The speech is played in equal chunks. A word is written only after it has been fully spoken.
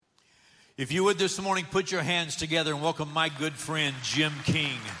If you would this morning, put your hands together and welcome my good friend, Jim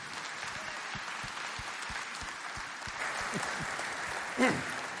King.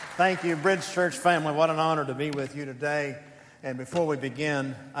 Thank you, Bridge Church family. What an honor to be with you today. And before we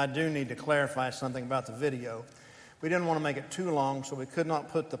begin, I do need to clarify something about the video. We didn't want to make it too long, so we could not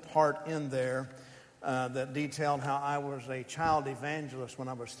put the part in there that detailed how I was a child evangelist when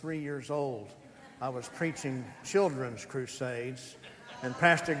I was 3 years old. I was preaching children's crusades. And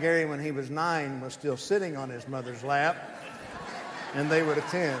Pastor Gary, when he was 9, was still sitting on his mother's lap, and they would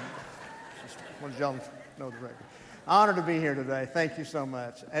attend. Just wanted y'all to know the record. Honored to be here today. Thank you so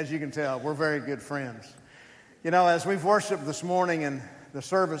much. As you can tell, we're very good friends. You know, as we've worshiped this morning in the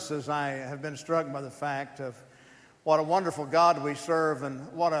services, I have been struck by the fact of what a wonderful God we serve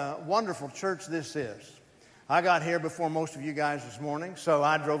and what a wonderful church this is. I got here before most of you guys this morning, so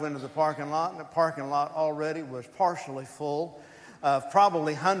I drove into the parking lot, and the parking lot already was partially full of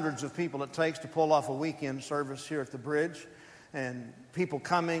probably hundreds of people it takes to pull off a weekend service here at the Bridge, and people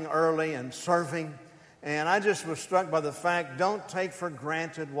coming early and serving. And I just was struck by the fact, don't take for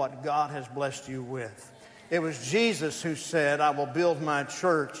granted what God has blessed you with. It was Jesus who said, I will build my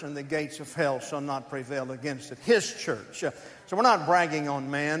church and the gates of hell shall not prevail against it. His church. So we're not bragging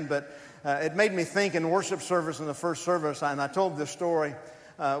on man, but it made me think in worship service in the first service, and I told this story.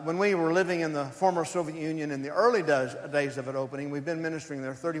 When we were living in the former Soviet Union in the early days of it opening, we've been ministering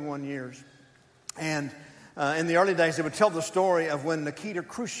there 31 years. And in the early days, they would tell the story of when Nikita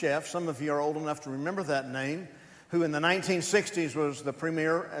Khrushchev, some of you are old enough to remember that name, who in the 1960s was the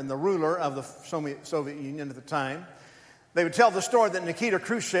premier and the ruler of the Soviet Union at the time. They would tell the story that Nikita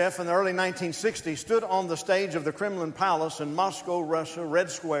Khrushchev in the early 1960s stood on the stage of the Kremlin Palace in Moscow, Russia, Red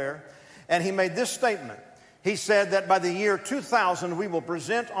Square, and he made this statement. He said that by the year 2000, we will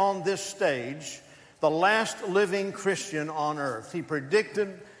present on this stage the last living Christian on earth. He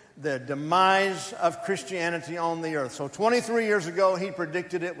predicted the demise of Christianity on the earth. So 23 years ago, he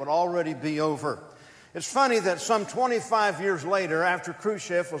predicted it would already be over. It's funny that some 25 years later, after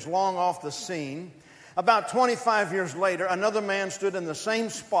Khrushchev was long off the scene, about 25 years later, another man stood in the same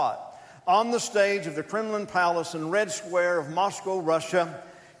spot on the stage of the Kremlin Palace in Red Square of Moscow, Russia.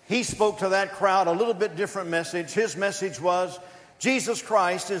 He spoke to that crowd a little bit different message. His message was, Jesus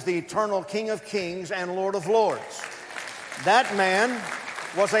Christ is the eternal King of Kings and Lord of Lords. That man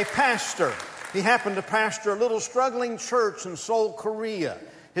was a pastor. He happened to pastor a little struggling church in Seoul, Korea.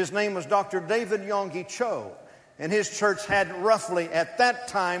 His name was Dr. David Yonggi Cho. And his church had roughly, at that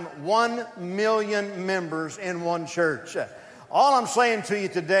time, 1 million members in one church. All I'm saying to you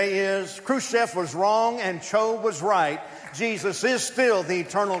today is Khrushchev was wrong and Cho was right. Jesus is still the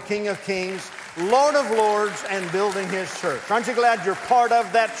eternal King of Kings, Lord of Lords, and building His church. Aren't you glad you're part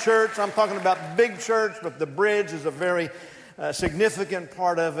of that church? I'm talking about big church, but the Bridge is a very significant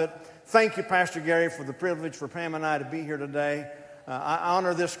part of it. Thank you, Pastor Gary, for the privilege for Pam and I to be here today. I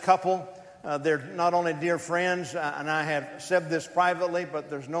honor this couple. They're not only dear friends, and I have said this privately, but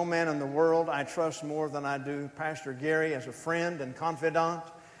there's no man in the world I trust more than I do Pastor Gary as a friend and confidant.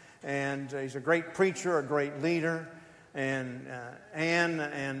 And he's a great preacher, a great leader. And Ann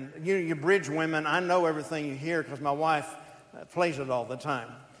and you Bridge women, I know everything you hear because my wife plays it all the time.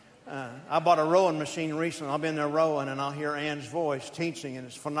 I bought a rowing machine recently. I'll be in there rowing and I'll hear Ann's voice teaching, and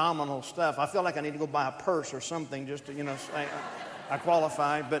it's phenomenal stuff. I feel like I need to go buy a purse or something just to, say I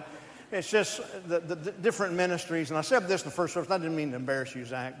qualify. But it's just the different ministries. And I said this in the first service. I didn't mean to embarrass you,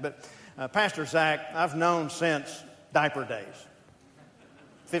 Zach. But Pastor Zach, I've known since diaper days,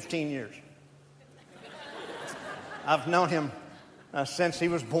 15 years. I've known him since he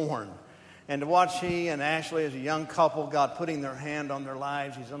was born. And to watch he and Ashley as a young couple, God putting their hand on their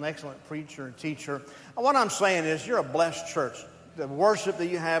lives. He's an excellent preacher and teacher. And what I'm saying is you're a blessed church. The worship that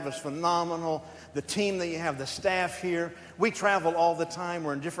you have is phenomenal. The team that you have, the staff here. We travel all the time.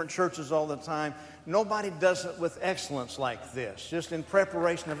 We're in different churches all the time. Nobody does it with excellence like this, just in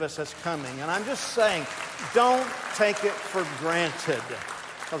preparation of us that's coming. And I'm just saying, don't take it for granted.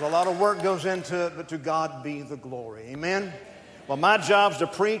 Because a lot of work goes into it, but to God be the glory. Amen? Well, my job's to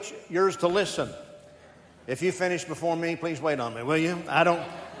preach, yours to listen. If you finish before me, please wait on me, will you? I don't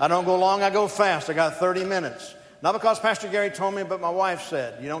go long, I go fast. I got 30 minutes. Not because Pastor Gary told me, but my wife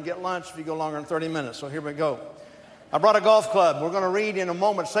said, you don't get lunch if you go longer than 30 minutes. So here we go. I brought a golf club. We're going to read in a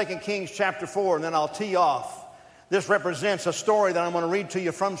moment 2 Kings chapter 4, and then I'll tee off. This represents a story that I'm going to read to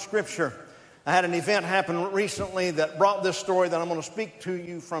you from Scripture. I had an event happen recently that brought this story that I'm going to speak to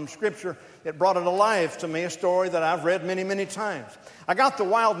you from Scripture. It brought it alive to me, a story that I've read many, many times. I got the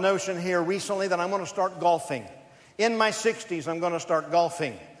wild notion here recently that I'm going to start golfing. In my 60s, I'm going to start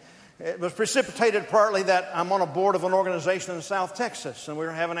golfing. It was precipitated partly that I'm on a board of an organization in South Texas, and we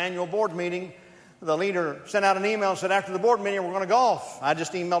were having an annual board meeting. The leader sent out an email and said, after the board meeting, we're going to golf. I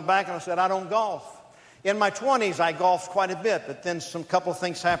just emailed back and I said, I don't golf. In my 20s, I golfed quite a bit, but then some couple of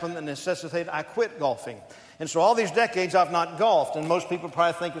things happened that necessitated I quit golfing. And so all these decades, I've not golfed, and most people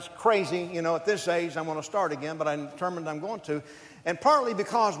probably think it's crazy, at this age, I'm going to start again, but I'm determined I'm going to. And partly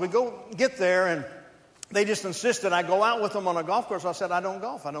because we get there, and they just insisted I go out with them on a golf course. I said, I don't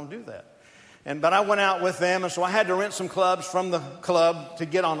golf. I don't do that. But I went out with them, and so I had to rent some clubs from the club to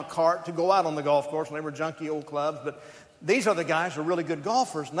get on a cart to go out on the golf course, and they were junky old clubs. But these are the guys who are really good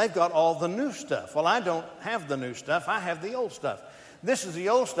golfers, and they've got all the new stuff. Well, I don't have the new stuff. I have the old stuff. This is the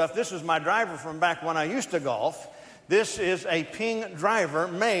old stuff. This is my driver from back when I used to golf. This is a Ping driver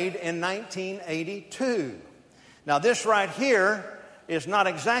made in 1982. Now, this right here is not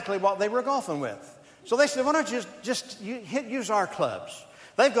exactly what they were golfing with. So they said, why don't you just use our clubs?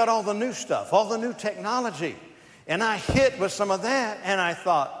 They've got all the new stuff, all the new technology. And I hit with some of that, and I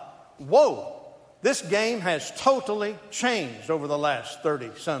thought, whoa, this game has totally changed over the last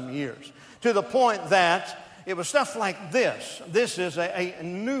 30-some years, to the point that it was stuff like this. This is a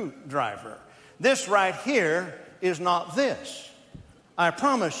new driver. This right here is not this. I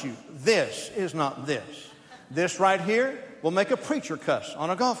promise you, this is not this. This right here will make a preacher cuss on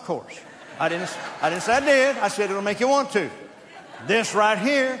a golf course. I didn't say I did. I said it'll make you want to. This right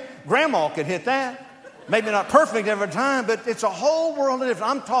here, Grandma could hit that. Maybe not perfect every time, but it's a whole world of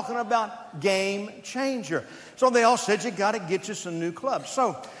difference. I'm talking about game changer. So they all said, you got to get you some new clubs.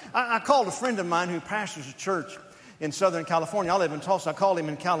 So I called a friend of mine who pastors a church in Southern California. I live in Tulsa. I called him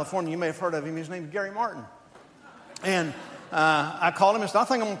in California. You may have heard of him. His name is Gary Martin. And I called him and said, I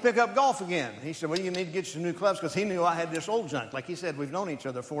think I'm going to pick up golf again. He said, well, you need to get you some new clubs, because he knew I had this old junk. Like he said, we've known each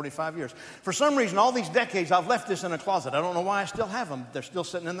other 45 years. For some reason, all these decades, I've left this in a closet. I don't know why I still have them. They're still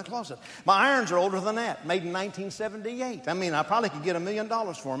sitting in the closet. My irons are older than that, made in 1978. I mean, I probably could get $1 million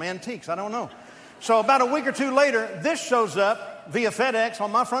for them, antiques. I don't know. So about a week or two later, this shows up via FedEx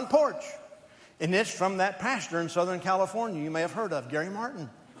on my front porch. And it's from that pastor in Southern California you may have heard of, Gary Martin.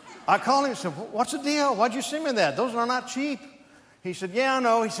 I called him and said, what's the deal? Why'd you send me that? Those are not cheap. He said, yeah, I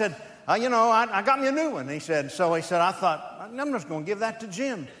know. He said, I got me a new one. He said, I thought, I'm just going to give that to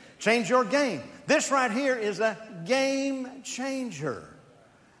Jim. Change your game. This right here is a game changer.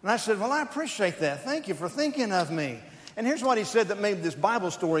 And I said, well, I appreciate that. Thank you for thinking of me. And here's what he said that made this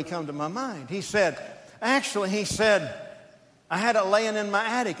Bible story come to my mind. He said, I had it laying in my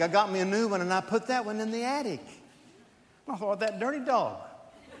attic. I got me a new one, and I put that one in the attic. I thought, that dirty dog.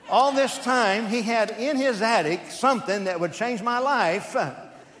 All this time, he had in his attic something that would change my life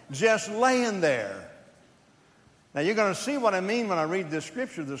just laying there. Now, you're going to see what I mean when I read this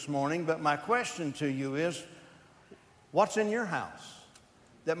scripture this morning, but my question to you is, what's in your house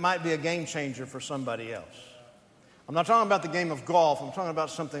that might be a game changer for somebody else? I'm not talking about the game of golf. I'm talking about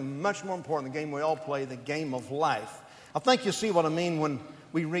something much more important, the game we all play, the game of life. I think you'll see what I mean when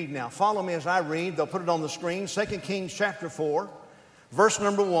we read now. Follow me as I read. They'll put it on the screen. 2 Kings chapter 4. Verse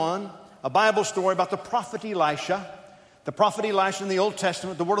number 1, a Bible story about the prophet Elisha. The prophet Elisha in the Old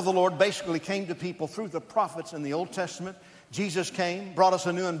Testament, the word of the Lord basically came to people through the prophets in the Old Testament. Jesus came, brought us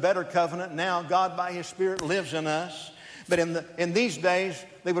a new and better covenant. Now God by His Spirit lives in us. But in these days,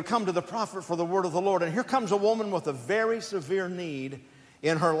 they would come to the prophet for the word of the Lord. And here comes a woman with a very severe need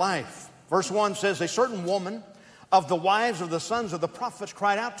in her life. Verse 1 says, a certain woman of the wives of the sons of the prophets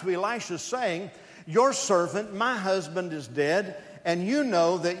cried out to Elisha, saying, your servant, my husband, is dead, and you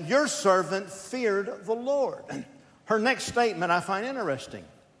know that your servant feared the Lord. Her next statement I find interesting.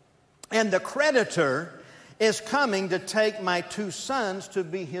 And the creditor is coming to take my 2 sons to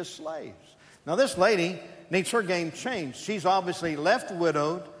be his slaves. Now this lady needs her game changed. She's obviously left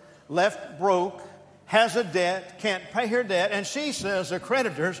widowed, left broke, has a debt, can't pay her debt, and she says the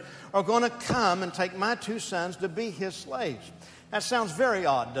creditors are going to come and take my 2 sons to be his slaves. That sounds very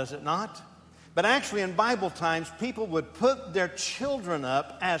odd, does it not? But actually, in Bible times, people would put their children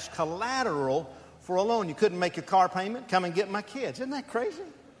up as collateral for a loan. You couldn't make your car payment, come and get my kids. Isn't that crazy?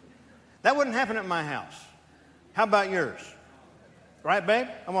 That wouldn't happen at my house. How about yours? Right, babe?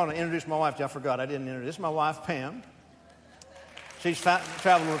 I want to introduce my wife to you. I forgot I didn't introduce my wife, Pam. She's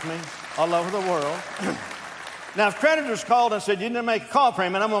traveled with me all over the world. Now, if creditors called and said, you didn't make a car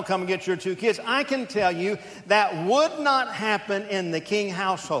payment, I'm going to come and get your 2 kids, I can tell you that would not happen in the King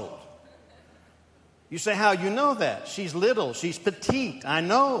household. You say, how you know that? She's little, she's petite, I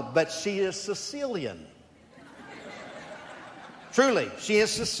know, but she is Sicilian. Truly, she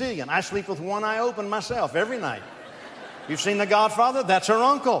is Sicilian. I sleep with one eye open myself every night. You've seen The Godfather? That's her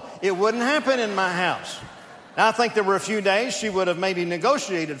uncle. It wouldn't happen in my house. Now, I think there were a few days she would have maybe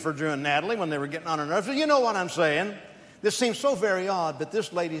negotiated for Drew and Natalie when they were getting on her nerves. You know what I'm saying? This seems so very odd, but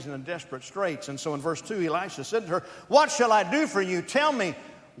this lady's in a desperate straits. And so in verse 2, Elisha said to her, "What shall I do for you? Tell me,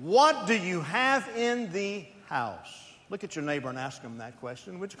 what do you have in the house?" Look at your neighbor and ask him that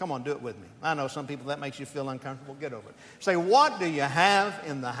question. Would you come on, do it with me? I know some people that makes you feel uncomfortable. Get over it. Say, "What do you have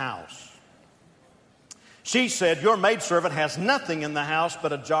in the house?" She said, "Your maidservant has nothing in the house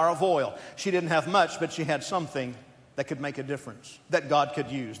but a jar of oil." She didn't have much, but she had something that could make a difference, that God could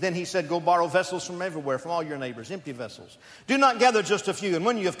use. Then he said, "Go borrow vessels from everywhere, from all your neighbors, empty vessels. Do not gather just a few, and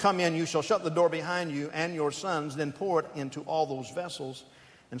when you have come in, you shall shut the door behind you and your sons, then pour it into all those vessels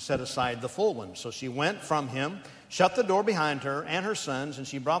and set aside the full ones." So she went from him, shut the door behind her and her sons, and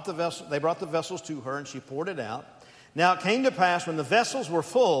they brought the vessels to her, and she poured it out. Now it came to pass, when the vessels were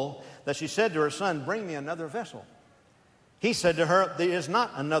full, that she said to her son, "Bring me another vessel." He said to her, "There is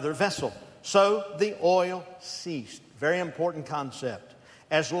not another vessel." So the oil ceased. Very important concept.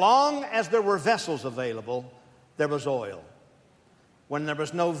 As long as there were vessels available, there was oil. When there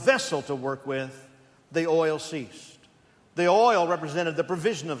was no vessel to work with, the oil ceased. The oil represented the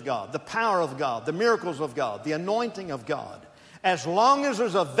provision of God, the power of God, the miracles of God, the anointing of God. As long as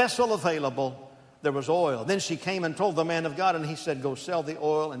there's a vessel available, there was oil. Then she came and told the man of God, and he said, "Go sell the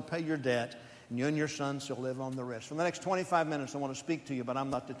oil and pay your debt, and you and your sons shall live on the rest." For the next 25 minutes, I want to speak to you, but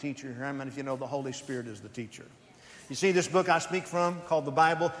I'm not the teacher here. How many of you know the Holy Spirit is the teacher? You see, this book I speak from, called the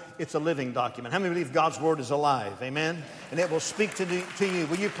Bible, it's a living document. How many believe God's Word is alive? Amen? And it will speak to you.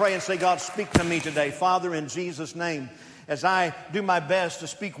 Will you pray and say, "God, speak to me today." Father, in Jesus' name, as I do my best to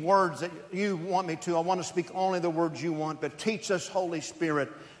speak words that you want me to, I want to speak only the words you want, but teach us, Holy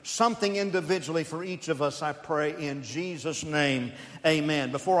Spirit, something individually for each of us, I pray, in Jesus' name. Amen.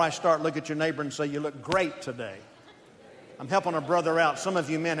 Before I start, look at your neighbor and say, "You look great today." I'm helping a brother out. Some of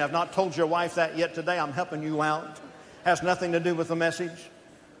you men have not told your wife that yet today. I'm helping you out. Has nothing to do with the message.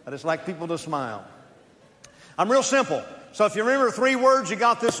 I just like people to smile. I'm real simple. So if you remember 3 words, you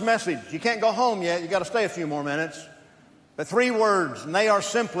got this message. You can't go home yet. You got to stay a few more minutes. But 3 words, and they are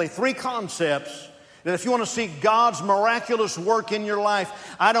simply 3 concepts that if you want to see God's miraculous work in your life,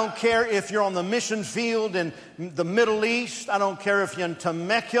 I don't care if you're on the mission field in the Middle East, I don't care if you're in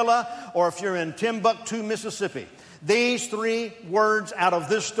Temecula or if you're in Timbuktu, Mississippi. These 3 words out of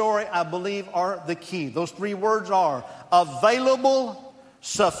this story, I believe, are the key. Those 3 words are available,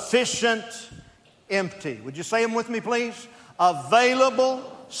 sufficient, empty. Would you say them with me, please? Available,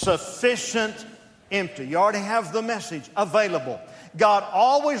 sufficient, empty. You already have the message, available. God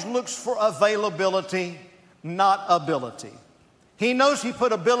always looks for availability, not ability. He knows He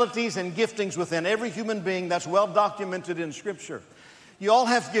put abilities and giftings within every human being. That's well documented in Scripture. You all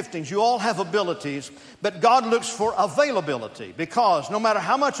have giftings, you all have abilities, but God looks for availability, because no matter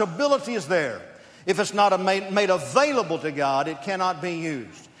how much ability is there, if it's not made available to God, it cannot be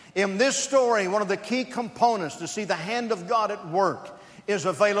used. In this story, one of the key components to see the hand of God at work is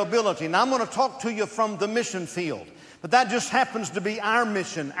availability. Now, I'm going to talk to you from the mission field, but that just happens to be our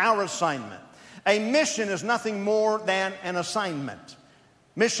mission, our assignment. A mission is nothing more than an assignment.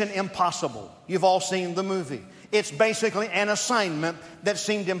 Mission Impossible. You've all seen the movie. It's basically an assignment that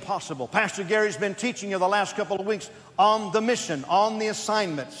seemed impossible. Pastor Gary's been teaching you the last couple of weeks on the mission, on the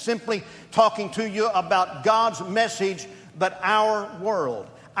assignment, simply talking to you about God's message, but our world.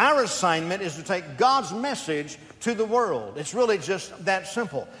 Our assignment is to take God's message to the world. It's really just that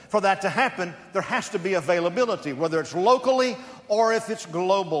simple. For that to happen, there has to be availability, whether it's locally or if it's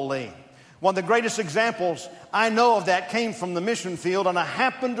globally. One of the greatest examples I know of that came from the mission field, and I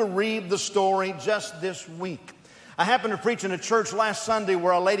happened to read the story just this week. I happened to preach in a church last Sunday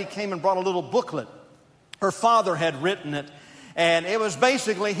where a lady came and brought a little booklet. Her father had written it, and it was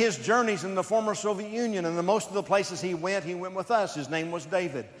basically his journeys in the former Soviet Union, and most of the places he went with us. His name was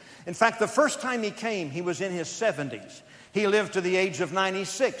David. In fact, the first time he came, he was in his 70s. He lived to the age of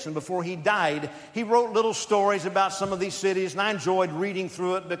 96, and before he died, he wrote little stories about some of these cities, and I enjoyed reading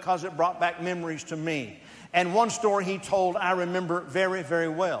through it because it brought back memories to me. And one story he told I remember very, very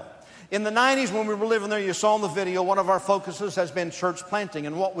well. In the 90s, when we were living there, you saw in the video, one of our focuses has been church planting.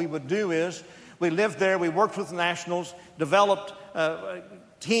 And what we would do is, we lived there, we worked with nationals, developed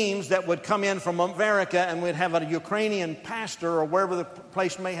teams that would come in from America, and we'd have a Ukrainian pastor or wherever the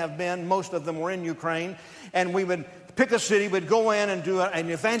place may have been. Most of them were in Ukraine. And we would pick a city, we'd go in and do an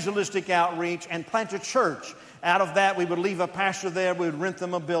evangelistic outreach and plant a church. Out of that, we would leave a pastor there, we would rent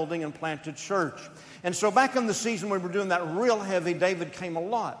them a building and plant a church. And so back in the season when we were doing that real heavy, David came a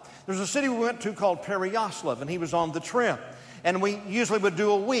lot. There's a city we went to called Pereyaslav, and he was on the trip. And we usually would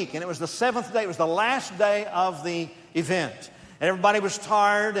do a week, and it was the 7th day, it was the last day of the event. And everybody was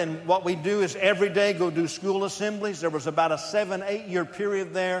tired, and what we do is every day go do school assemblies. There was about a 7-8 year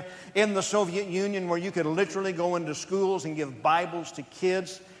period there in the Soviet Union where you could literally go into schools and give Bibles to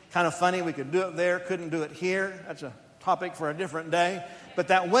kids. Kind of funny, we could do it there, couldn't do it here. That's a topic for a different day. But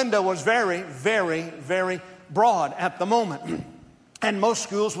that window was very, very, very broad at the moment. And most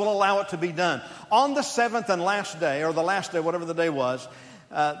schools will allow it to be done. On the 7th and last day, or the last day, whatever the day was,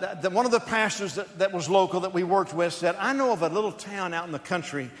 one of the pastors that was local that we worked with said, I know of a little town out in the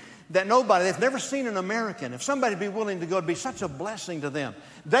country that they've never seen an American. If somebody would be willing to go, it'd be such a blessing to them.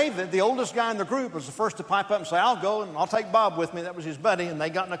 David, the oldest guy in the group, was the first to pipe up and say, I'll go and I'll take Bob with me. That was his buddy. And they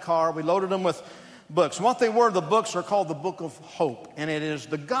got in a car. We loaded them with books. And what they were, the books are called the Book of Hope. And it is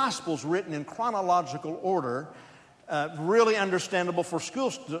the Gospels written in chronological order, really understandable for school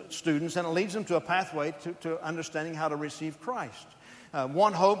students. And it leads them to a pathway to understanding how to receive Christ.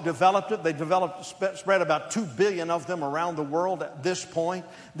 One Hope developed it. They spread about 2 billion of them around the world at this point.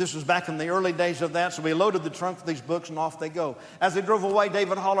 This was back in the early days of that. So we loaded the trunk with these books and off they go. As they drove away,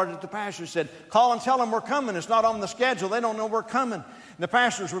 David hollered at the pastor and said, call and tell them we're coming. It's not on the schedule. They don't know we're coming. And the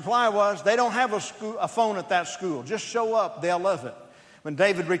pastor's reply was, they don't have a phone at that school. Just show up. They'll love it. When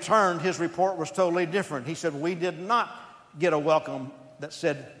David returned, his report was totally different. He said, we did not get a welcome that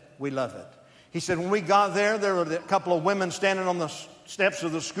said, we love it. He said, when we got there were a couple of women standing on the steps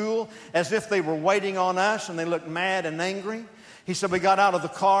of the school as if they were waiting on us, and they looked mad and angry. He said, we got out of the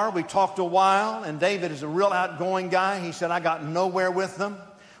car, we talked a while, and David is a real outgoing guy. He said, I got nowhere with them.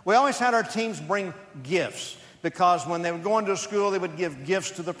 We always had our teams bring gifts, because when they would go into school, they would give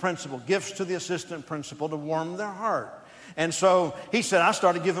gifts to the principal, gifts to the assistant principal to warm their heart. And so he said, I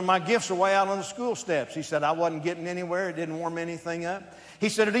started giving my gifts away out on the school steps. He said, I wasn't getting anywhere. It didn't warm anything up. He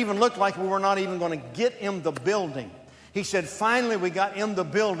said, it even looked like we were not even going to get in the building. He said, finally we got in the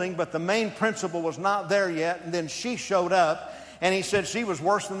building, but the main principal was not there yet. And then she showed up, and he said she was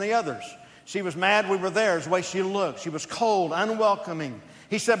worse than the others. She was mad we were there, is the way she looked. She was cold, unwelcoming.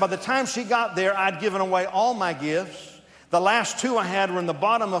 He said, by the time she got there, I'd given away all my gifts. The last 2 I had were in the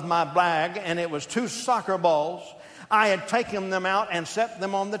bottom of my bag, and it was 2 soccer balls. I had taken them out and set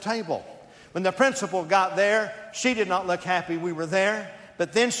them on the table. When the principal got there, she did not look happy we were there.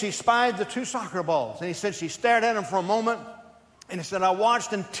 But then she spied the 2 soccer balls. And he said she stared at them for a moment. And he said, I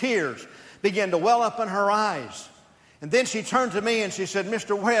watched, and tears began to well up in her eyes. And then she turned to me and she said,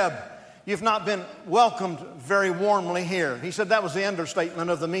 Mr. Webb, you've not been welcomed very warmly here. He said that was the understatement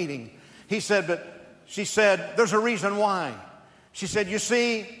of the meeting. He said, but she said, there's a reason why. She said, you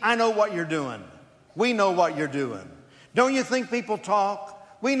see, I know what you're doing. We know what you're doing. Don't you think people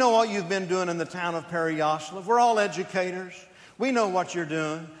talk? We know what you've been doing in the town of Perry-Yoslav. We're all educators. We know what you're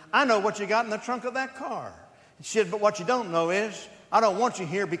doing. I know what you got in the trunk of that car. She said, but what you don't know is I don't want you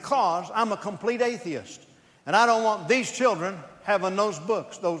here because I'm a complete atheist. And I don't want these children having those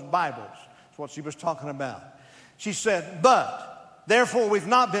books, those Bibles. That's what she was talking about. She said, but therefore we've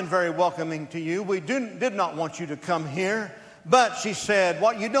not been very welcoming to you. We did not want you to come here. But she said,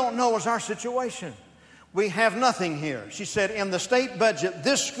 what you don't know is our situation. We have nothing here. She said, in the state budget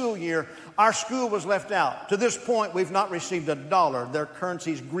this school year, our school was left out. To this point, we've not received $1. Their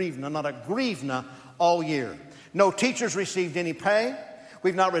currency is grivna, not a grivna, all year. No teachers received any pay.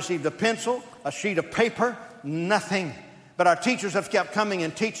 We've not received a pencil, a sheet of paper, nothing. But our teachers have kept coming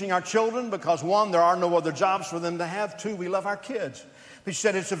and teaching our children because, 1, there are no other jobs for them to have. 2, we love our kids. But she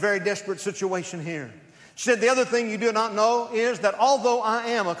said, it's a very desperate situation here. She said, the other thing you do not know is that although I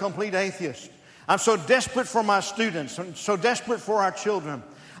am a complete atheist, I'm so desperate for my students, I'm so desperate for our children.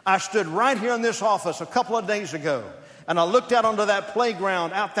 I stood right here in this office a couple of days ago, and I looked out onto that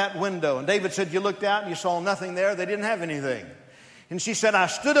playground, out that window. And David said, you looked out and you saw nothing there. They didn't have anything. And she said, I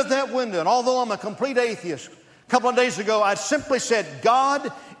stood at that window, and although I'm a complete atheist, a couple of days ago, I simply said,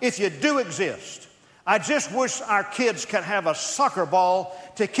 God, if you do exist, I just wish our kids could have a soccer ball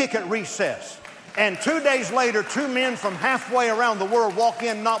to kick at recess. And 2 days later, 2 men from halfway around the world walk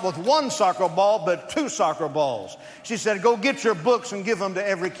in, not with 1 soccer ball, but 2 soccer balls. She said, go get your books and give them to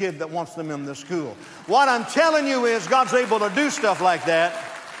every kid that wants them in the school. What I'm telling you is God's able to do stuff like that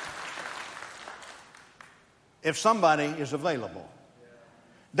if somebody is available.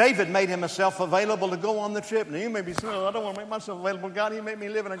 David made himself available to go on the trip. Now you may be saying, I don't want to make myself available. God, you make me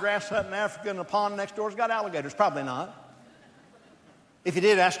live in a grass hut in Africa and a pond next door has got alligators. Probably not. If he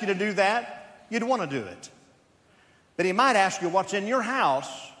did ask you to do that, you'd want to do it. But he might ask you what's in your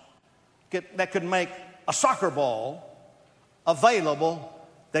house that could make a soccer ball available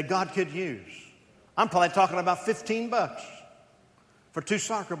that God could use. I'm probably talking about $15 for 2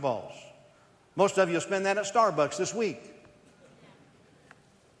 soccer balls. Most of you will spend that at Starbucks this week.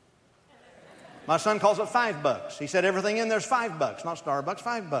 My son calls it $5. He said everything in there's $5, not Starbucks,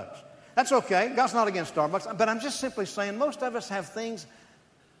 $5. That's okay. God's not against Starbucks. But I'm just simply saying most of us have things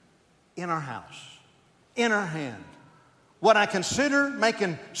in our house, in our hand. What I consider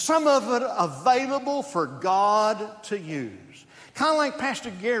making some of it available for God to use. Kind of like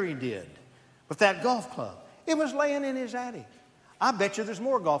Pastor Gary did with that golf club. It was laying in his attic. I bet you there's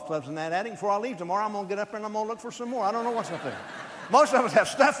more golf clubs in that attic. Before I leave tomorrow, I'm going to get up there and I'm going to look for some more. I don't know what's up there. Most of us have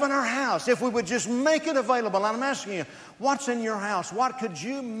stuff in our house. If we would just make it available, and I'm asking you, what's in your house? What could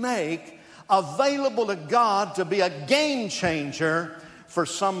you make available to God to be a game changer for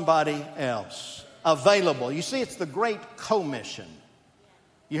somebody else? Available. You see, it's the Great Commission.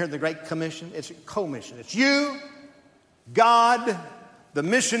 You heard the Great Commission? It's a commission. It's you, God, the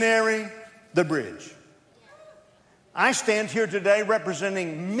missionary, the bridge. I stand here today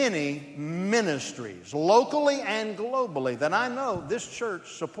representing many ministries, locally and globally, that I know this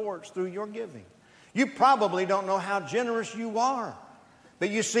church supports through your giving. You probably don't know how generous you are. But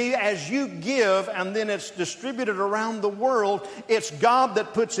you see, as you give and then it's distributed around the world, it's God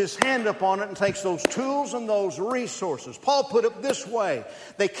that puts His hand upon it and takes those tools and those resources. Paul put it this way: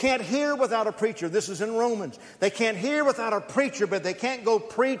 they can't hear without a preacher. This is in Romans. They can't hear without a preacher, but they can't go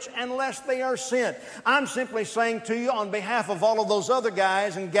preach unless they are sent. I'm simply saying to you on behalf of all of those other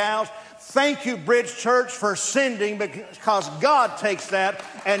guys and gals, thank you, Bridge Church, for sending, because God takes that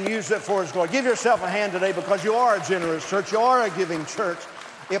and uses it for His glory. Give yourself a hand today, because you are a generous church. You are a giving church.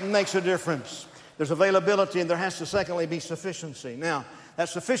 It makes a difference. There's availability, and there has to secondly be sufficiency. Now, that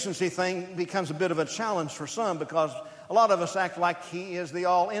sufficiency thing becomes a bit of a challenge for some, because a lot of us act like He is the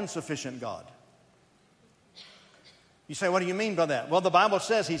all-insufficient God. You say, what do you mean by that? Well, the Bible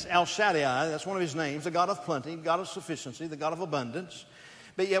says He's El Shaddai. That's one of His names, the God of plenty, God of sufficiency, the God of abundance.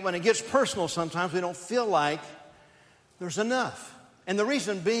 But yet when it gets personal, sometimes we don't feel like there's enough. And the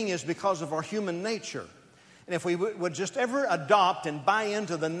reason being is because of our human nature. And if we would just ever adopt and buy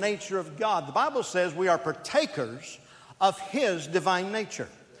into the nature of God, the Bible says we are partakers of His divine nature.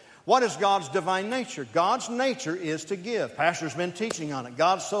 What is God's divine nature? God's nature is to give. Pastor's been teaching on it.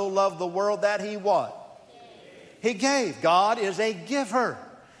 God so loved the world that He what? He gave. God is a giver.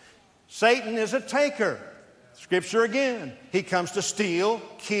 Satan is a taker. Scripture again. He comes to steal,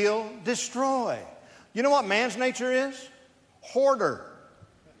 kill, destroy. You know what man's nature is? Hoarder.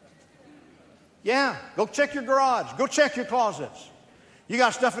 Yeah, go check your garage. Go check your closets. You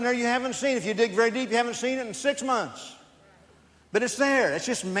got stuff in there you haven't seen. If you dig very deep, you haven't seen it in 6 months. But it's there. It's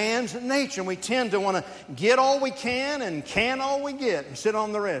just man's nature. And we tend to want to get all we can and can all we get and sit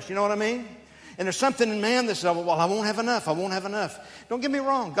on the rest. You know what I mean? And there's something in man that says, well, I won't have enough. I won't have enough. Don't get me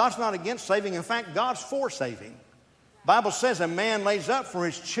wrong. God's not against saving. In fact, God's for saving. The Bible says a man lays up for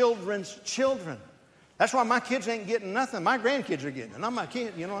his children's children. That's why my kids ain't getting nothing. My grandkids are getting it. Not my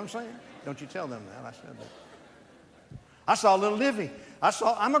kids. You know what I'm saying? Don't you tell them that. I said that. I saw little Livy.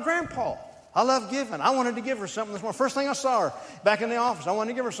 I'm a grandpa. I love giving. I wanted to give her something this morning. First thing I saw her back in the office, I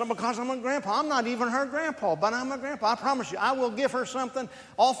wanted to give her something because I'm a grandpa. I'm not even her grandpa, but I'm a grandpa. I promise you, I will give her something,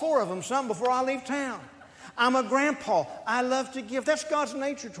 all 4 of them, something before I leave town. I'm a grandpa. I love to give. That's God's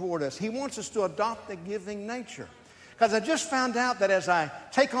nature toward us. He wants us to adopt the giving nature. Because I just found out that as I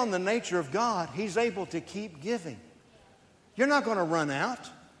take on the nature of God, He's able to keep giving. You're not going to run out.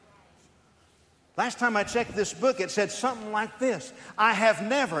 Last time I checked this book, it said something like this: I have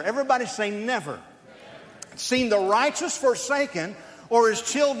never, everybody say never, seen the righteous forsaken or his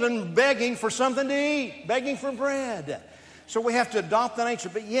children begging for something to eat, begging for bread. So we have to adopt the nature.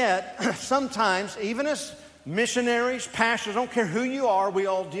 But yet, sometimes, even as missionaries, pastors, I don't care who you are, we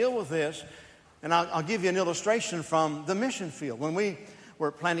all deal with this. And I'll give you an illustration from the mission field. When we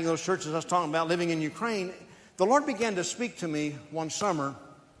were planting those churches I was talking about, living in Ukraine, the Lord began to speak to me one summer.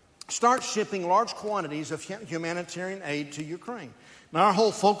 Start shipping large quantities of humanitarian aid to Ukraine. Now, our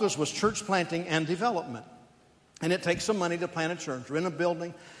whole focus was church planting and development. And it takes some money to plant a church, rent a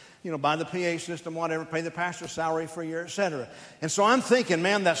building, buy the PA system, whatever, pay the pastor's salary for a year, etc. And so I'm thinking,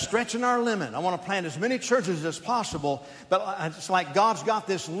 man, that's stretching our limit. I want to plant as many churches as possible, but it's like God's got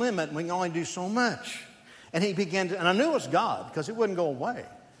this limit and we can only do so much. And He began to, and I knew it was God because it wouldn't go away.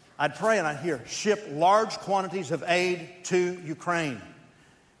 I'd pray and I'd hear, ship large quantities of aid to Ukraine.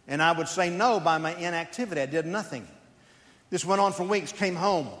 And I would say no by my inactivity. I did nothing. This went on for weeks. Came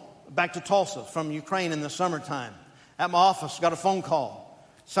home, back to Tulsa from Ukraine in the summertime. At my office, got a phone call.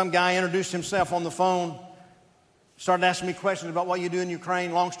 Some guy introduced himself on the phone. Started asking me questions about what you do in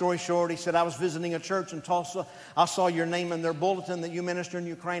Ukraine. Long story short, he said, I was visiting a church in Tulsa. I saw your name in their bulletin that you minister in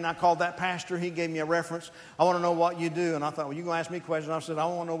Ukraine. I called that pastor. He gave me a reference. I want to know what you do. And I thought, well, you're going to ask me questions. I said, I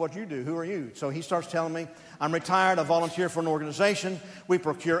want to know what you do. Who are you? So he starts telling me, I'm retired. I volunteer for an organization. We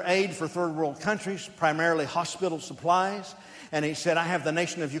procure aid for third world countries, primarily hospital supplies. And he said, I have the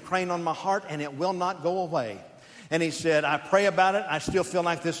nation of Ukraine on my heart, and it will not go away. And he said, I pray about it. I still feel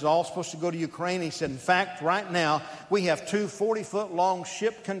like this is all supposed to go to Ukraine. He said, in fact, right now, we have 2 40-foot-long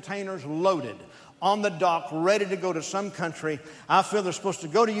ship containers loaded on the dock, ready to go to some country. I feel they're supposed to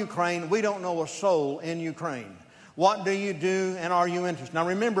go to Ukraine. We don't know a soul in Ukraine. What do you do, and are you interested? Now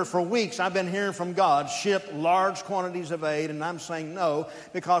remember, for weeks I've been hearing from God, ship large quantities of aid, and I'm saying no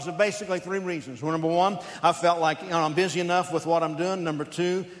because of basically 3 reasons. Well, number 1, I felt like I'm busy enough with what I'm doing. Number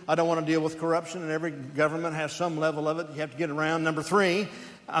 2, I don't want to deal with corruption, and every government has some level of it you have to get around. Number 3,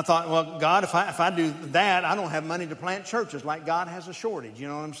 I thought, well, God, if I do that, I don't have money to plant churches like God has a shortage. You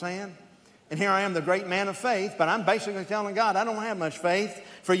know what I'm saying? And here I am, the great man of faith, but I'm basically telling God, I don't have much faith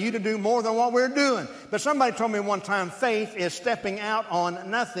for you to do more than what we're doing. But somebody told me one time, faith is stepping out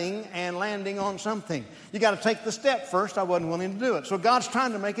on nothing and landing on something. You got to take the step first. I wasn't willing to do it. So God's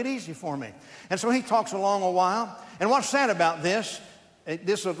trying to make it easy for me. And so he talks along a while. And what's sad about this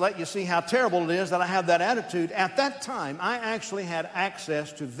will let you see how terrible it is that I have that attitude. At that time, I actually had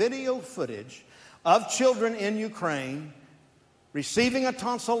access to video footage of children in Ukraine receiving a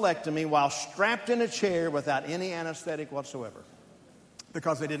tonsillectomy while strapped in a chair without any anesthetic whatsoever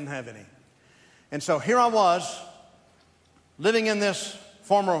because they didn't have any. And so here I was living in this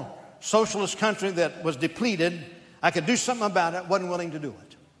former socialist country that was depleted. I could do something about it, wasn't willing to do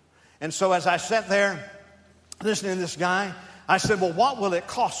it. And so as I sat there listening to this guy, I said, well, what will it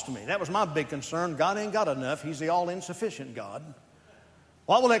cost me? That was my big concern. God ain't got enough. He's the all-insufficient God.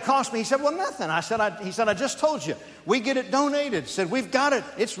 What will it cost me? He said, well, nothing. He said, I just told you. We get it donated. He said, we've got it.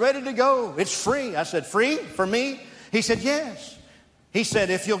 It's ready to go. It's free. I said, free for me? He said, yes. He said,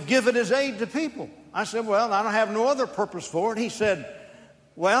 if you'll give it as aid to people. I said, well, I don't have no other purpose for it. He said,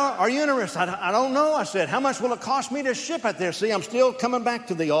 well, are you interested? I don't know. I said, how much will it cost me to ship it there? See, I'm still coming back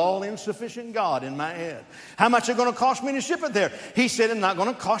to the all-insufficient God in my head. How much is it going to cost me to ship it there? He said, it's not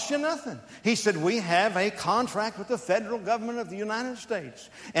going to cost you nothing. He said, we have a contract with the federal government of the United States.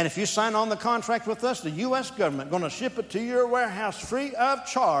 And if you sign on the contract with us, the U.S. government is going to ship it to your warehouse free of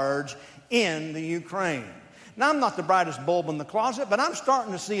charge in the Ukraine. Now, I'm not the brightest bulb in the closet, but I'm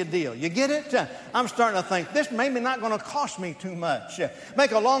starting to see a deal. You get it? I'm starting to think, this maybe not going to cost me too much.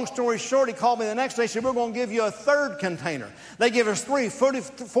 Make a long story short, he called me the next day. He said, we're going to give you a 3rd container. They give us 3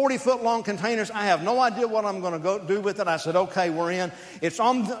 40-foot-long containers. I have no idea what I'm going to go do with it. I said, okay, we're in. It's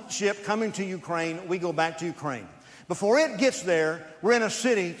on the ship coming to Ukraine. We go back to Ukraine. Before it gets there, we're in a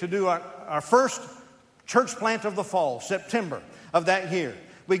city to do our first church plant of the fall, September of that year.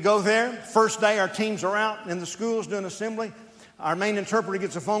 We go there. First day, our teams are out in the schools doing assembly. Our main interpreter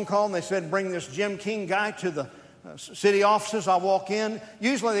gets a phone call, and they said, bring this Jim King guy to the city offices. I walk in.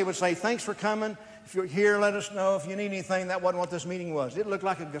 Usually they would say, thanks for coming. If you're here, let us know. If you need anything, that wasn't what this meeting was. It looked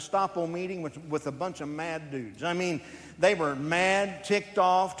like a Gestapo meeting with a bunch of mad dudes. I mean, they were mad, ticked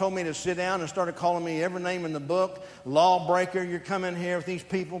off, told me to sit down, and started calling me every name in the book. Lawbreaker, you're coming here with these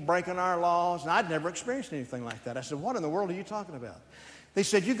people breaking our laws. And I'd never experienced anything like that. I said, what in the world are you talking about? They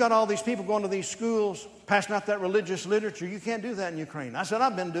said, you got all these people going to these schools, passing out that religious literature. You can't do that in Ukraine. I said,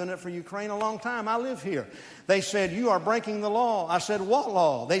 I've been doing it for Ukraine a long time. I live here. They said, you are breaking the law. I said, what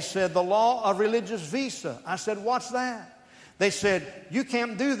law? They said, the law of religious visa. I said, what's that? They said, you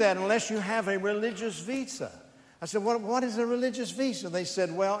can't do that unless you have a religious visa. I said, what is a religious visa? They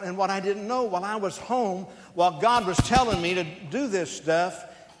said, well, and what I didn't know, while I was home, while God was telling me to do this stuff,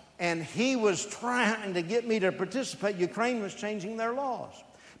 and he was trying to get me to participate, Ukraine was changing their laws.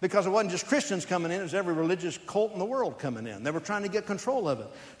 Because it wasn't just Christians coming in, it was every religious cult in the world coming in. They were trying to get control of it.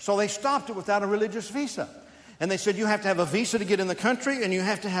 So they stopped it without a religious visa. And they said, you have to have a visa to get in the country, and you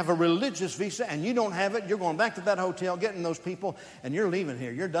have to have a religious visa, and you don't have it. You're going back to that hotel, getting those people, and you're leaving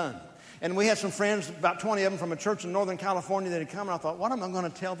here. You're done. And we had some friends, about 20 of them from a church in Northern California that had come, and I thought, what am I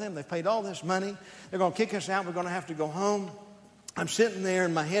going to tell them? They've paid all this money. They're going to kick us out. We're going to have to go home. I'm sitting there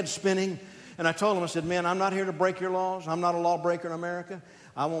and my head's spinning, and I told them, I said, man, I'm not here to break your laws. I'm not a lawbreaker in America.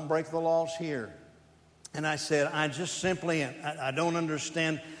 I won't break the laws here. And I said, I just simply, I don't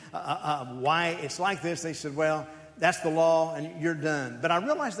understand why it's like this. They said, well, that's the law, and you're done. But I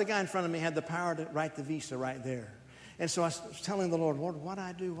realized the guy in front of me had the power to write the visa right there. And so I was telling the Lord, what do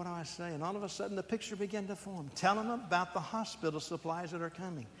I do? What do I say? And all of a sudden, the picture began to form. Tell them about the hospital supplies that are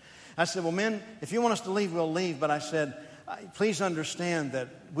coming. I said, well, men, if you want us to leave, we'll leave. But I said, please understand that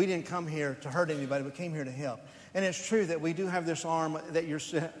we didn't come here to hurt anybody. We came here to help. And it's true that we do have this arm that you're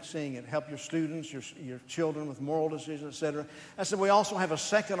seeing it help your students, your children with moral decisions, etc. I said, we also have a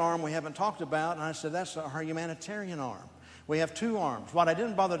second arm we haven't talked about. And I said, that's our humanitarian arm. We have two arms. What I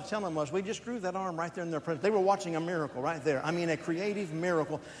didn't bother to tell them was we just grew that arm right there in their presence. They were watching a miracle right there. I mean, a creative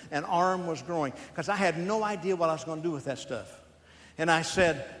miracle. An arm was growing. Because I had no idea what I was going to do with that stuff. And I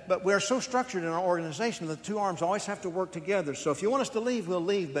said, but we're so structured in our organization that the two arms always have to work together. So if you want us to leave, we'll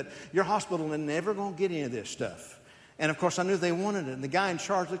leave. But your hospital is never going to get any of this stuff. And, of course, I knew they wanted it. And the guy in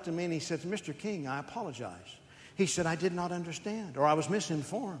charge looked at me and he said, Mr. King, I apologize. He said, I did not understand, or I was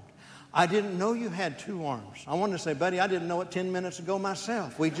misinformed. I didn't know you had two arms. I wanted to say, buddy, I didn't know it 10 minutes ago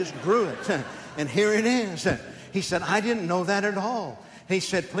myself. We just grew it. And here it is. He said, I didn't know that at all. He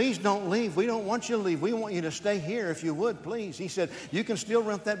said, please don't leave. We don't want you to leave. We want you to stay here if you would, please. He said, you can still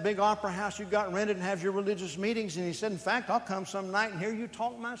rent that big opera house you got rented and have your religious meetings. And he said, in fact, I'll come some night and hear you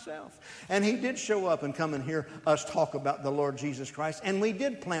talk myself. And he did show up and come and hear us talk about the Lord Jesus Christ. And we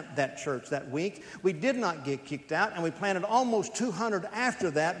did plant that church that week. We did not get kicked out. And we planted almost 200 after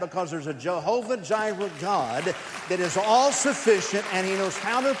that because there's a Jehovah Jireh God that is all sufficient and he knows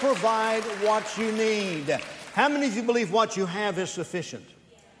how to provide what you need. How many of you believe what you have is sufficient?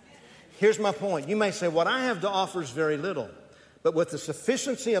 Here's my point. You may say, what I have to offer is very little. But with the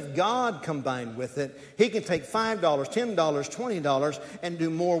sufficiency of God combined with it, He can take $5, $10, $20 and do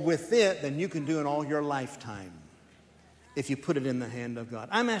more with it than you can do in all your lifetime if you put it in the hand of God.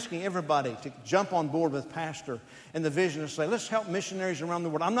 I'm asking everybody to jump on board with Pastor and the vision and say, let's help missionaries around the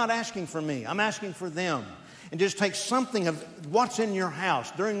world. I'm not asking for me. I'm asking for them. And just take something of what's in your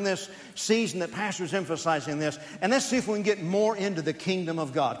house during this season that Pastor's emphasizing this, and let's see if we can get more into the kingdom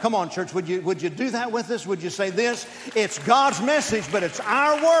of God. Come on, church, would you do that with us? Would you say this? It's God's message, but it's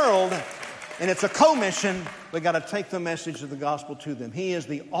our world, and it's a commission. We've got to take the message of the gospel to them. He is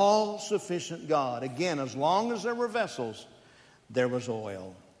the all-sufficient God. Again, as long as there were vessels, there was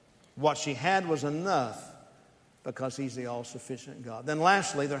oil. What she had was enough because He's the all-sufficient God. Then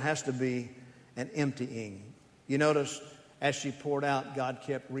lastly, there has to be an emptying. You notice as she poured out, God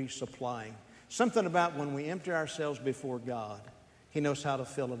kept resupplying. Something about when we empty ourselves before God, He knows how to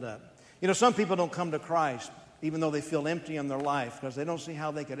fill it up. You know, some people don't come to Christ even though they feel empty in their life because they don't see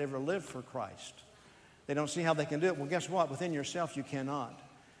how they could ever live for Christ. They don't see how they can do it. Well, guess what? Within yourself, you cannot.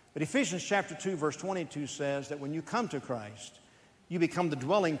 But Ephesians chapter 2, verse 22 says that when you come to Christ, you become the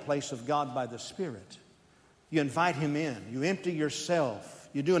dwelling place of God by the Spirit. You invite Him in. You empty yourself.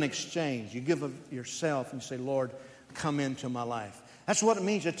 You do an exchange. You give of yourself and you say, Lord, come into my life. That's what it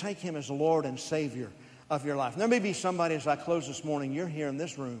means to take Him as Lord and Savior of your life. And there may be somebody as I close this morning, you're here in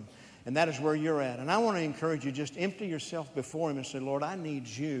this room, and that is where you're at. And I want to encourage you, just empty yourself before Him and say, Lord, I need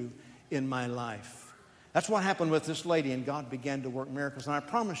you in my life. That's what happened with this lady, and God began to work miracles. And I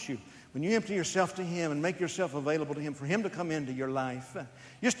promise you, when you empty yourself to Him and make yourself available to Him, for Him to come into your life,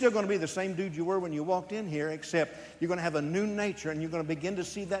 you're still going to be the same dude you were when you walked in here, except you're going to have a new nature and you're going to begin to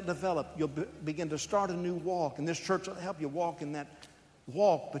see that develop. You'll begin to start a new walk, and this church will help you walk in that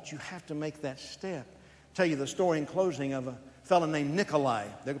walk, but you have to make that step. I'll tell you the story in closing of a fellow named Nikolai.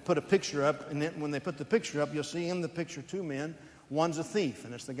 They put a picture up, and then when they put the picture up, you'll see in the picture two men. One's a thief,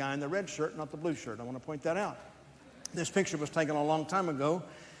 and it's the guy in the red shirt, not the blue shirt. I want to point that out. This picture was taken a long time ago.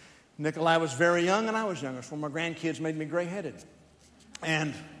 Nikolai was very young, and I was younger. So my grandkids made me gray-headed.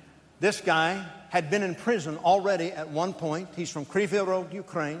 And this guy had been in prison already at one point. He's from Kryvyi Rog,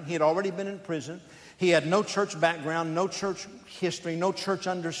 Ukraine. He had already been in prison. He had no church background, no church history, no church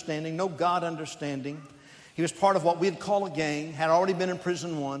understanding, no God understanding. He was part of what we'd call a gang, had already been in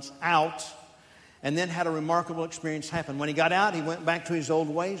prison once, out, and then had a remarkable experience happen. When he got out, he went back to his old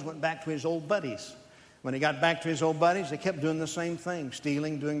ways, went back to his old buddies. When he got back to his old buddies, they kept doing the same thing,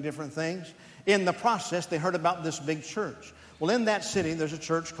 stealing, doing different things. In the process, they heard about this big church. Well, in that city, there's a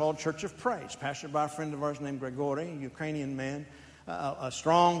church called Church of Praise, pastored by a friend of ours named Grigory, a Ukrainian man, a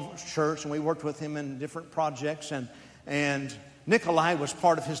strong church, and we worked with him in different projects, and Nikolai was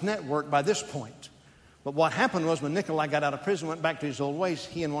part of his network by this point. But what happened was when Nikolai got out of prison, went back to his old ways,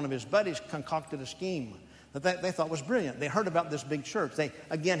 he and one of his buddies concocted a scheme that they thought was brilliant. They heard about this big church. They,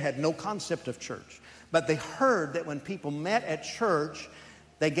 again, had no concept of church. But they heard that when people met at church,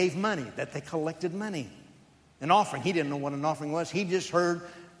 they gave money, that they collected money. An offering. He didn't know what an offering was. He just heard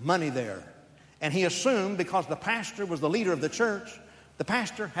money there. And he assumed because the pastor was the leader of the church, the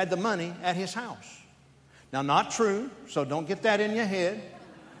pastor had the money at his house. Now, not true, so don't get that in your head.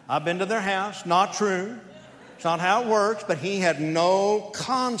 I've been to their house. Not true. It's not how it works, but he had no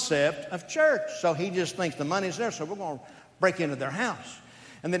concept of church. So he just thinks the money's there, so we're going to break into their house.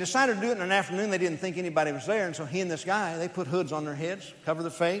 And they decided to do it in an afternoon. They didn't think anybody was there, and so he and this guy, they put hoods on their heads, cover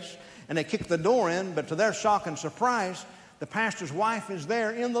their face, and they kick the door in, but to their shock and surprise, the pastor's wife is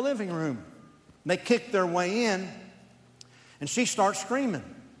there in the living room. They kick their way in, and she starts screaming.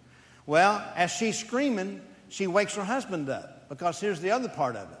 Well, as she's screaming, she wakes her husband up, because here's the other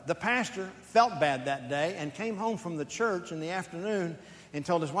part of it. The pastor felt bad that day and came home from the church in the afternoon and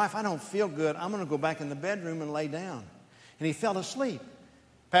told his wife, I don't feel good. I'm going to go back in the bedroom and lay down. And he fell asleep.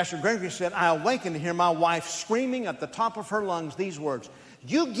 Pastor Gregory said, I awakened to hear my wife screaming at the top of her lungs these words,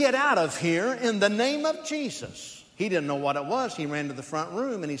 you get out of here in the name of Jesus. He didn't know what it was. He ran to the front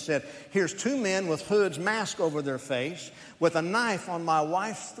room and he said, here's two men with hoods, mask over their face, with a knife on my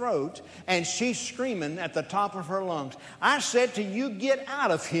wife's throat, and she's screaming at the top of her lungs. I said to you, get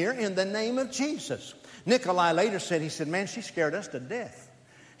out of here in the name of Jesus. Nikolai later said, he said, man, she scared us to death.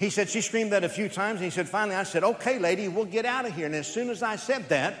 He said, she screamed that a few times, and he said, finally, I said, okay, lady, we'll get out of here. And as soon as I said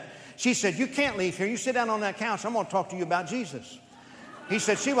that, she said, you can't leave here. You sit down on that couch. I'm going to talk to you about Jesus. He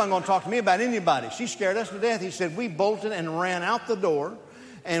said, she wasn't going to talk to me about anybody. She scared us to death. He said, we bolted and ran out the door,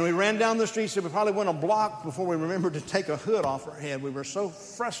 and we ran down the street. He said, we probably went a block before we remembered to take a hood off her head. We were so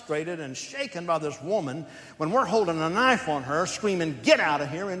frustrated and shaken by this woman when we're holding a knife on her, screaming, get out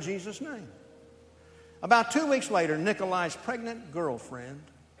of here in Jesus' name. About 2 weeks later, Nikolai's pregnant girlfriend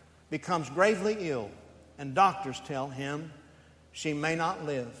becomes gravely ill, and doctors tell him she may not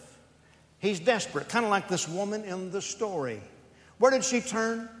live. He's desperate, kind of like this woman in the story. Where did she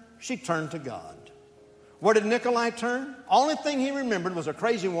turn? She turned to God. Where did Nikolai turn? Only thing he remembered was a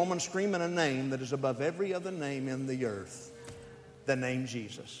crazy woman screaming a name that is above every other name in the earth, the name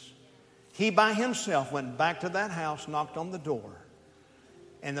Jesus. He by himself went back to that house, knocked on the door,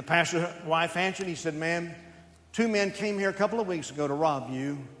 and the pastor's wife answered. He said, ma'am, two men came here a couple of weeks ago to rob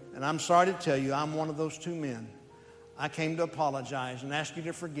you, and I'm sorry to tell you, I'm one of those two men. I came to apologize and ask you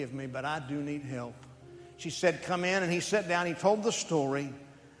to forgive me, but I do need help. She said, come in, and he sat down. He told the story.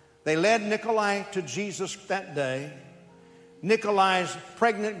 They led Nikolai to Jesus that day. Nikolai's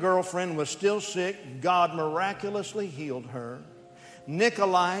pregnant girlfriend was still sick. God miraculously healed her.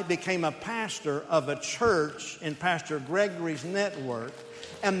 Nikolai became a pastor of a church in Pastor Gregory's network,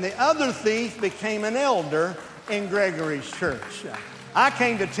 and the other thief became an elder in Gregory's church. I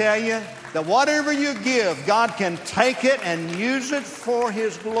came to tell you that whatever you give, God can take it and use it for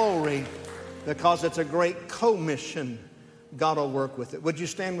His glory, because it's a great commission. God will work with it. Would you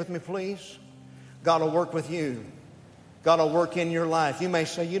stand with me, please? God will work with you. God will work in your life. You may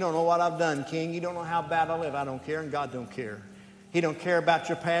say, you don't know what I've done, King. You don't know how bad I live. I don't care, and God don't care. He don't care about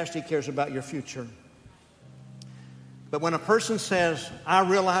your past. He cares about your future. But when a person says, I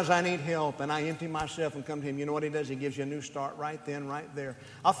realize I need help, and I empty myself and come to Him, you know what He does? He gives you a new start right then, right there.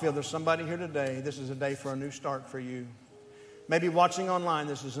 I feel there's somebody here today. This is a day for a new start for you. Maybe watching online,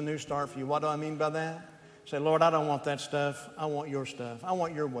 this is a new start for you. What do I mean by that? Say, Lord, I don't want that stuff. I want your stuff. I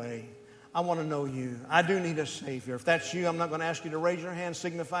want your way. I want to know you. I do need a Savior. If that's you, I'm not going to ask you to raise your hand,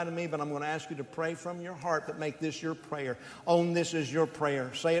 signify to me, but I'm going to ask you to pray from your heart, but make this your prayer. Own this as your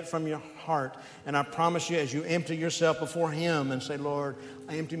prayer. Say it from your heart. And I promise you, as you empty yourself before Him and say, Lord,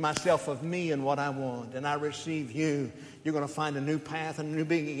 I empty myself of me and what I want, and I receive you, you're going to find a new path and a new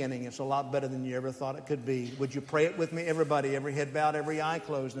beginning. It's a lot better than you ever thought it could be. Would you pray it with me? Everybody, every head bowed, every eye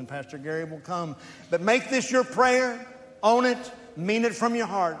closed, and Pastor Gary will come. But make this your prayer. Own it. Mean it from your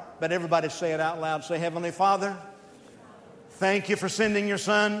heart. But everybody say it out loud. Say, Heavenly Father, thank you for sending your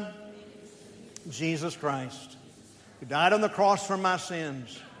Son, Jesus Christ, who died on the cross for my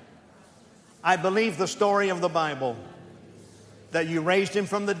sins. I believe the story of the Bible, that you raised Him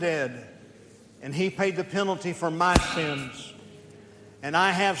from the dead, and He paid the penalty for my sins. And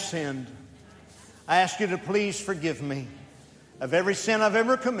I have sinned. I ask you to please forgive me of every sin I've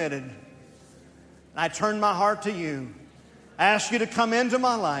ever committed. And I turn my heart to you. I ask you to come into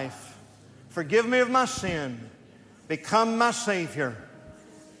my life, forgive me of my sin, become my Savior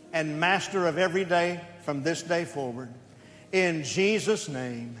and Master of every day from this day forward. In Jesus'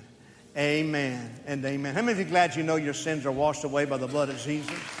 name, amen and amen. How many of you are glad you know your sins are washed away by the blood of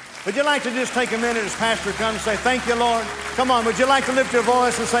Jesus? Would you like to just take a minute as Pastor comes and say, thank you, Lord? Come on, would you like to lift your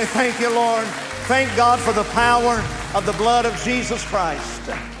voice and say, thank you, Lord? Thank God for the power of the blood of Jesus Christ.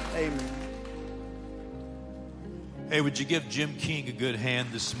 Amen. Hey, would you give Jim King a good hand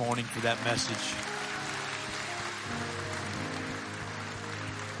this morning for that message?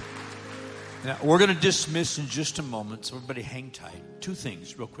 Now, we're going to dismiss in just a moment, so everybody hang tight. Two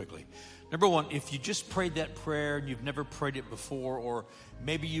things real quickly. Number one, if you just prayed that prayer and you've never prayed it before, or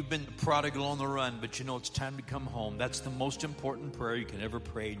maybe you've been the prodigal on the run, but you know it's time to come home, that's the most important prayer you can ever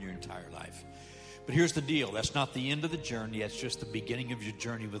pray in your entire life. But here's the deal. That's not the end of the journey. That's just the beginning of your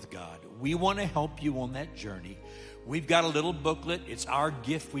journey with God. We want to help you on that journey. We've got a little booklet. It's our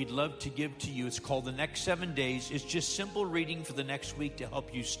gift we'd love to give to you. It's called The Next 7 Days. It's just simple reading for the next week to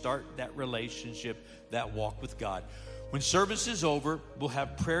help you start that relationship, that walk with God. When service is over, we'll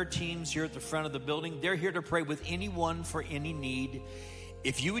have prayer teams here at the front of the building. They're here to pray with anyone for any need.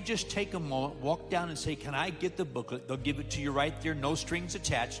 If you would just take a moment, walk down and say, can I get the booklet? They'll give it to you right there, no strings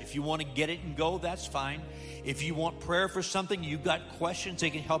attached. If you want to get it and go, that's fine. If you want prayer for something, you've got questions, they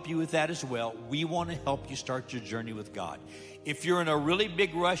can help you with that as well. We want to help you start your journey with God. If you're in a really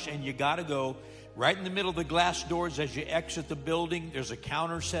big rush and you got to go, right in the middle of the glass doors as you exit the building, there's a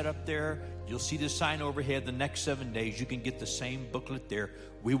counter set up there. You'll see the sign overhead, The Next 7 Days. You can get the same booklet there.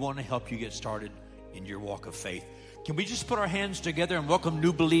 We want to help you get started in your walk of faith. Can we just put our hands together and welcome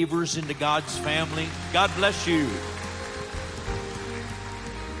new believers into God's family? God bless you.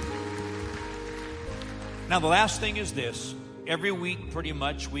 Now, the last thing is this. Every week, pretty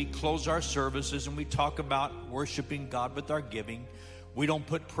much, we close our services and we talk about worshiping God with our giving. We don't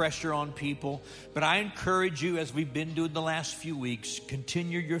put pressure on people. But I encourage you, as we've been doing the last few weeks,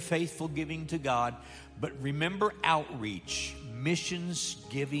 continue your faithful giving to God. But remember outreach, missions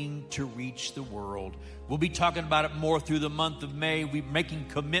giving to reach the world. We'll be talking about it more through the month of May. We're making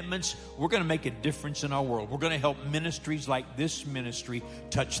commitments. We're going to make a difference in our world. We're going to help ministries like this ministry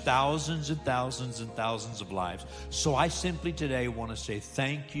touch thousands and thousands and thousands of lives. So I simply today want to say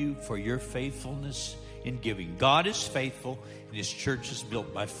thank you for your faithfulness in giving. God is faithful, and His church is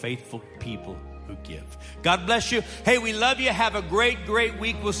built by faithful people who give. God bless you. Hey, we love you. Have a great, great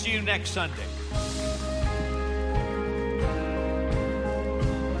week. We'll see you next Sunday.